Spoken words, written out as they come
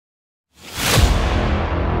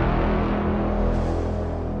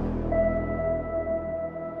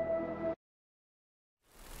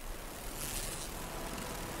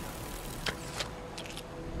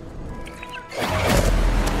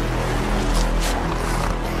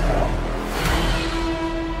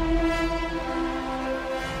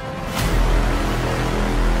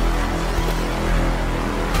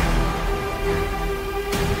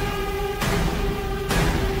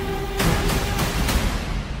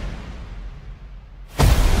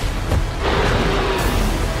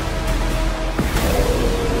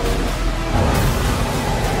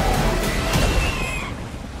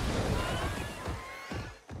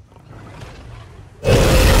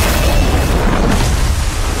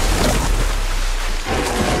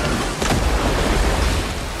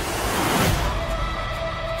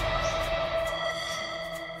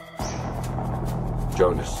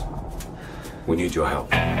need your help.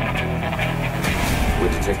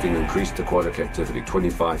 We're detecting increased aquatic activity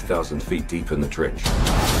 25,000 feet deep in the trench.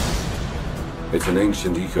 It's an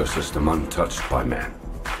ancient ecosystem untouched by man.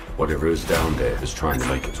 Whatever is down there is trying to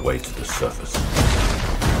make its way to the surface.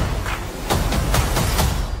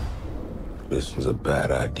 This was a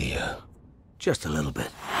bad idea. Just a little bit.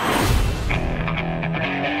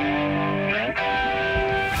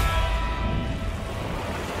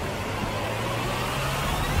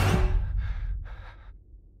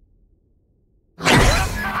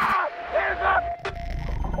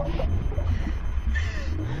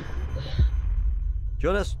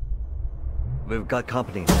 Jonas, we've got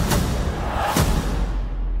company.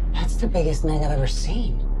 That's the biggest Meg I've ever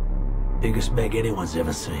seen. Biggest Meg anyone's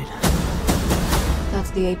ever seen. That's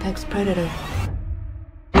the apex predator.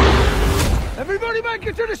 Everybody make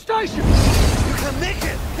it to the station! You can make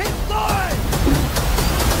it! Keep flying!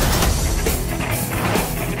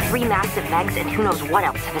 3 massive Megs and who knows what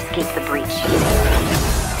else have escaped the breach.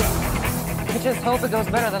 I just hope it goes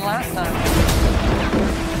better than last time.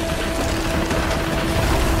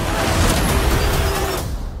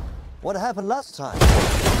 What happened last time?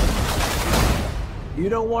 You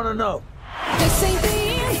don't want to know. This ain't the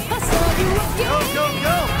end. I saw you again.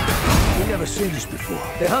 Go! We've never seen this before.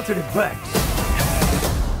 They hunted it back.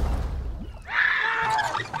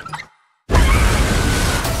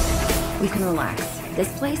 We can relax.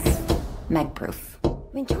 This place, Meg-proof. I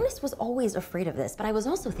mean, Jonas was always afraid of this, but I was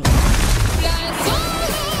also thinking... Guys,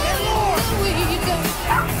 all over we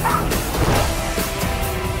go.